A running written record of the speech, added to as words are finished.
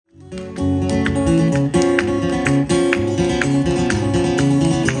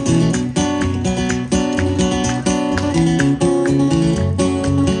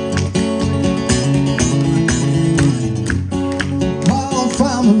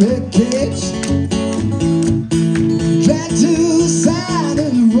red cage, dragged to the side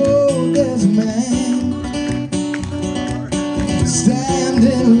of the road. There's a man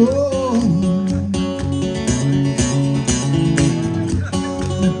standing alone,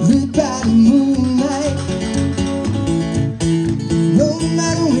 lit by the moonlight. No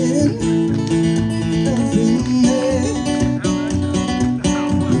matter when, nothing there.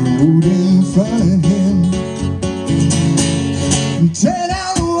 The road in front of him, tear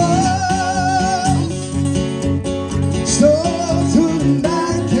down the walls, store through the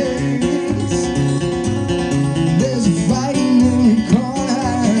barricades. There's a fight in every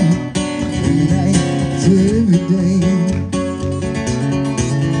corner, every night to every day.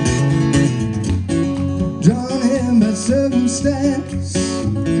 Drawn in by circumstance,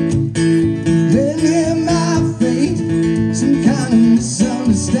 led here by fate, some kind of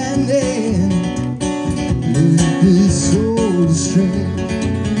misunderstanding. Led this soul astray.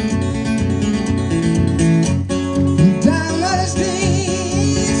 Down on his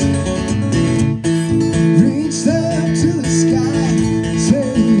knees, reached up to the sky,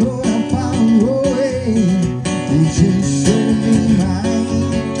 said, Lord, I found a way, and just show me mine.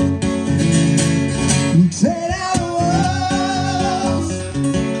 Tear down the walls,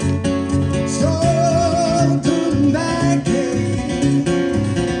 store through the barricade.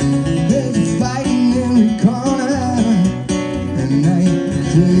 There's a fight in every corner, and night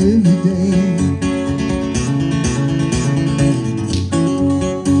to every day.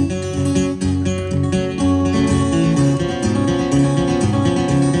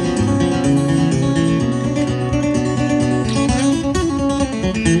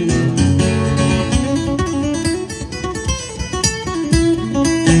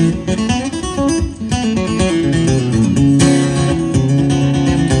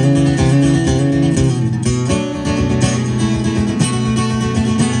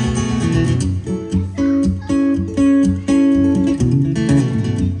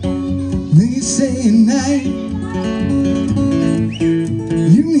 They say at night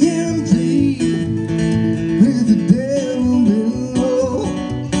you can hear him plead with the devil below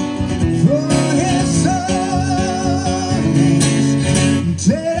for his souls.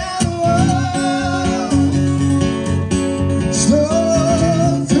 Tear down the wall,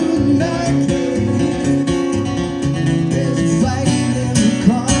 stroll through the night. There's a fight in every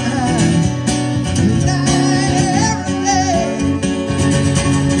corner, every night, every day.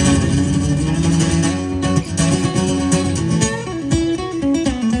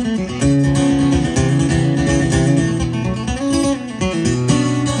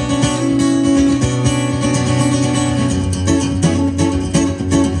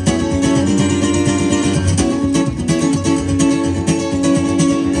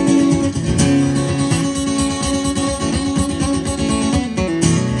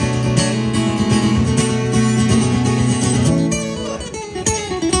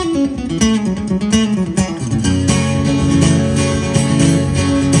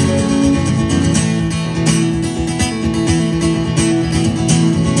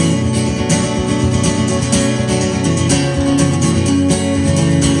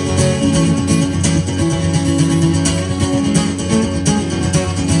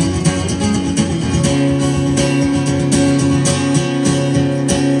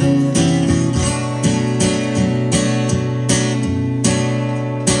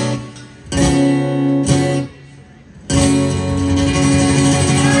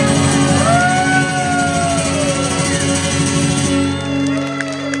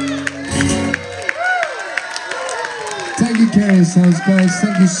 Take good care of yourselves, guys.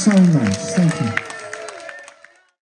 Thank you so much. Thank you.